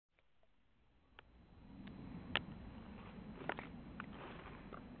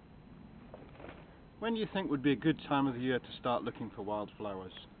When do you think would be a good time of the year to start looking for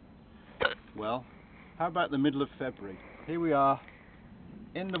wildflowers? Well, how about the middle of February? Here we are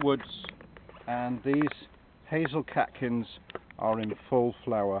in the woods and these hazel catkins are in full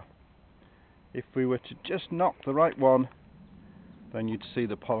flower. If we were to just knock the right one, then you'd see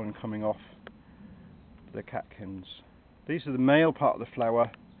the pollen coming off the catkins. These are the male part of the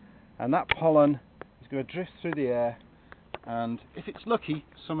flower, and that pollen is going to drift through the air, and if it's lucky,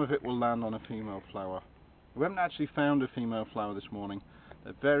 some of it will land on a female flower. We haven't actually found a female flower this morning.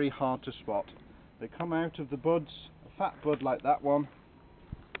 They're very hard to spot. They come out of the buds, a fat bud like that one,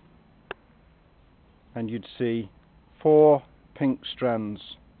 and you'd see 4 pink strands.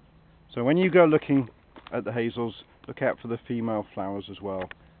 So when you go looking at the hazels, look out for the female flowers as well,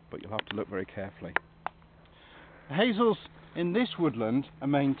 but you'll have to look very carefully. The hazels in this woodland are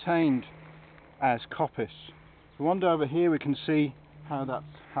maintained as coppice. If we wander over here, we can see how that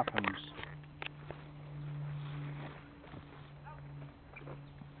happens.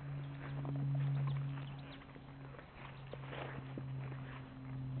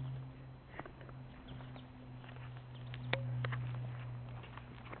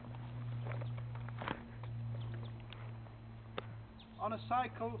 On a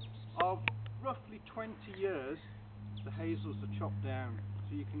cycle of roughly 20 years, the hazels are chopped down.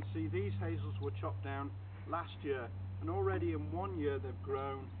 So you can see these hazels were chopped down last year, and already in 1 year they've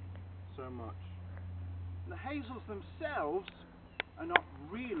grown so much. The hazels themselves are not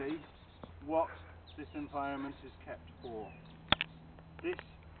really what this environment is kept for. This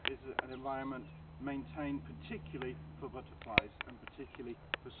is an environment maintained particularly for butterflies and particularly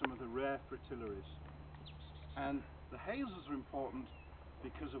for some of the rare fritillaries. And the hazels are important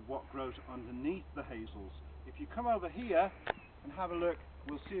because of what grows underneath the hazels. If you come over here and have a look,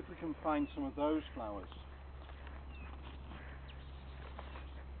 we'll see if we can find some of those flowers.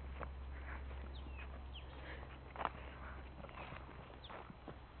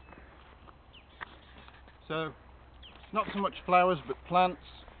 So, not so much flowers but plants.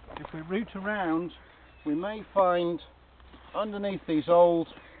 If we root around, we may find underneath these old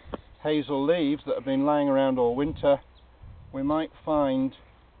hazel leaves that have been lying around all winter, we might find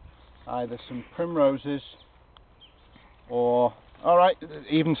either some primroses or, alright,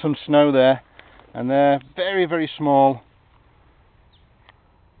 even some snow there, and they're very, very small,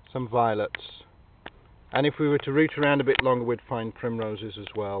 some violets. And if we were to root around a bit longer, we'd find primroses as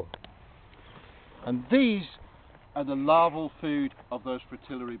well. And these are the larval food of those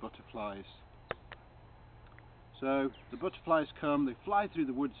fritillary butterflies. So the butterflies come, they fly through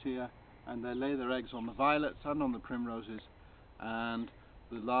the woods here, and they lay their eggs on the violets and on the primroses, and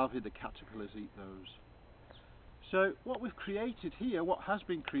the larvae, the caterpillars, eat those. So what we've created here, what has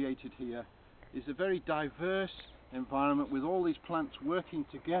been created here, is a very diverse environment with all these plants working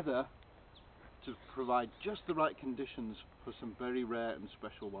together to provide just the right conditions for some very rare and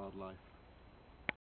special wildlife.